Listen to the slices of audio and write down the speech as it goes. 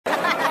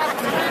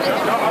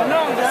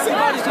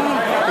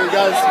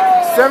right,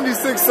 guys.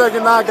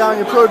 76-second knockout in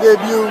your pro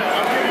debut.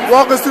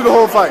 Walk us through the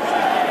whole fight.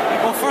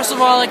 Well, first of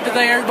all, I'd like to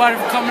thank everybody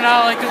for coming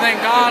out. I'd like to thank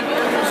God,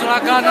 because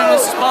without God, none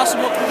of this is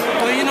possible.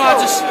 But you know, I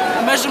just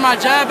measured my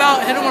jab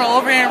out, hit him with an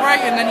overhand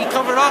right, and then he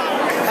covered up.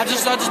 I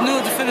just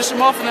knew to finish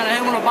him off, and then I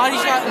hit him with a body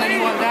shot, and then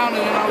he went down,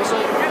 and then I was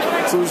like.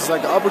 So it was just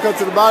like an uppercut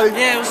to the body?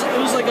 Yeah, it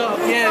was like a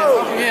like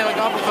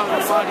an uppercut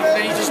to the body. And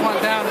then he just went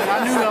down, and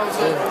I knew that was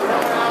it.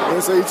 Yeah,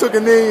 so he took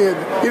a knee, and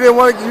he didn't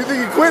want to. You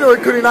think he quit, or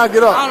could he not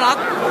get up? I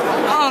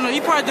don't know. He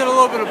probably did a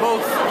little bit of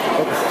both.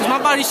 Because my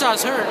body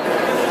shots hurt.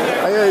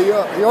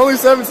 Yeah, you're only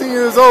 17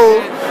 years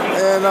old,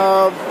 and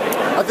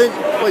I think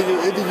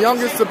you're the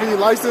youngest to be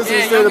licensed in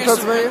the state of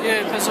Pennsylvania.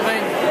 Yeah,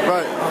 Pennsylvania.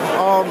 Right.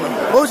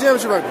 What was your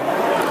amateur record?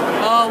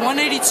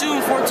 182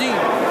 and 14.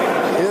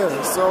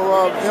 Yeah. So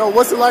you know,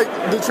 what's it like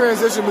the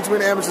transition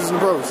between amateurs and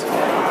pros?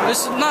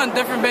 This is nothing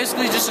different.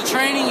 Basically, just a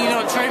training. You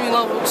know, training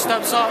level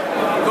steps up,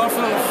 going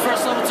from the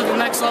first level to the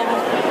next level.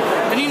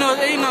 And you know,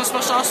 they ain't nothing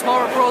special. I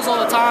spar with pros all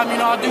the time. You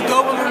know, I do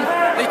go with them.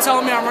 They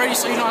tell me I'm ready,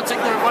 so you know, I take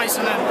their advice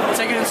and then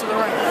take it into the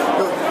ring.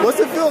 What's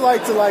it feel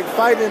like to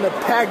fight in a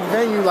packed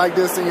venue like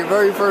this in your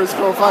very first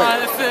pro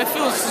fight? It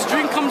feels it's a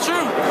dream come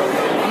true.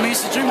 I mean,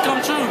 it's a dream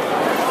come true.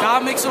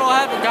 God makes it all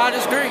happen. God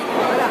is great.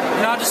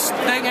 You know, I just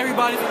thank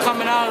everybody for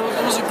coming out.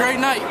 It was a great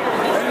night.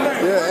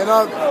 Yeah,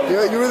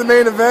 and you were the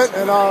main event,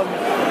 and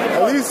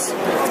at least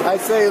I'd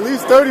say at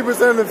least 30%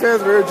 of the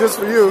fans were here just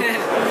for you.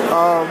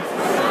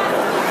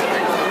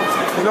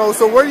 You know,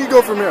 so where do you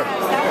go from here?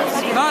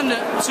 None.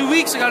 2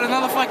 weeks, I got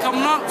another fight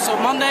coming up. So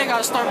Monday, I got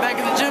to start back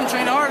in the gym,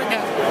 training hard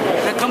again.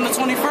 And come the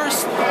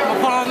 21st,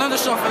 I'll put on another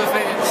show for the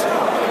fans.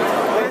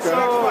 Okay.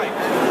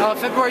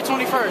 February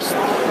 21st.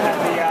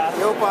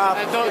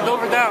 At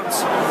Dover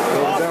Downs.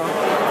 Dover Downs.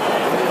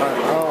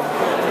 All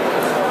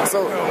right.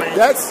 So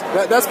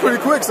that's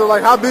pretty quick. So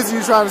how busy are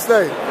you trying to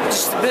stay?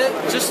 Just a bit,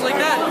 just like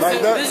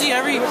that. Busy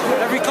every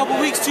couple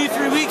weeks,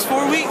 2-3 weeks,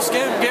 4 weeks.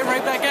 Get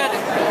right back at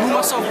it. Move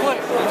myself quick.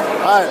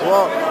 All right.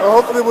 Well,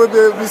 hopefully we'll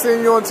be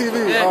seeing you on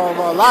TV,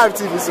 live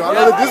TV. So I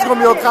know that this is gonna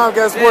be on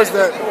Comcast Sports.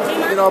 That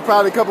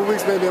probably a couple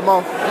weeks, maybe a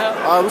month.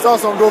 It's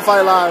also on Go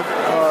Fight Live.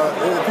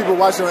 People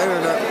watching on the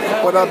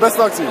internet. But best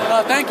luck to you.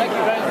 Thank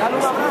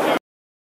you.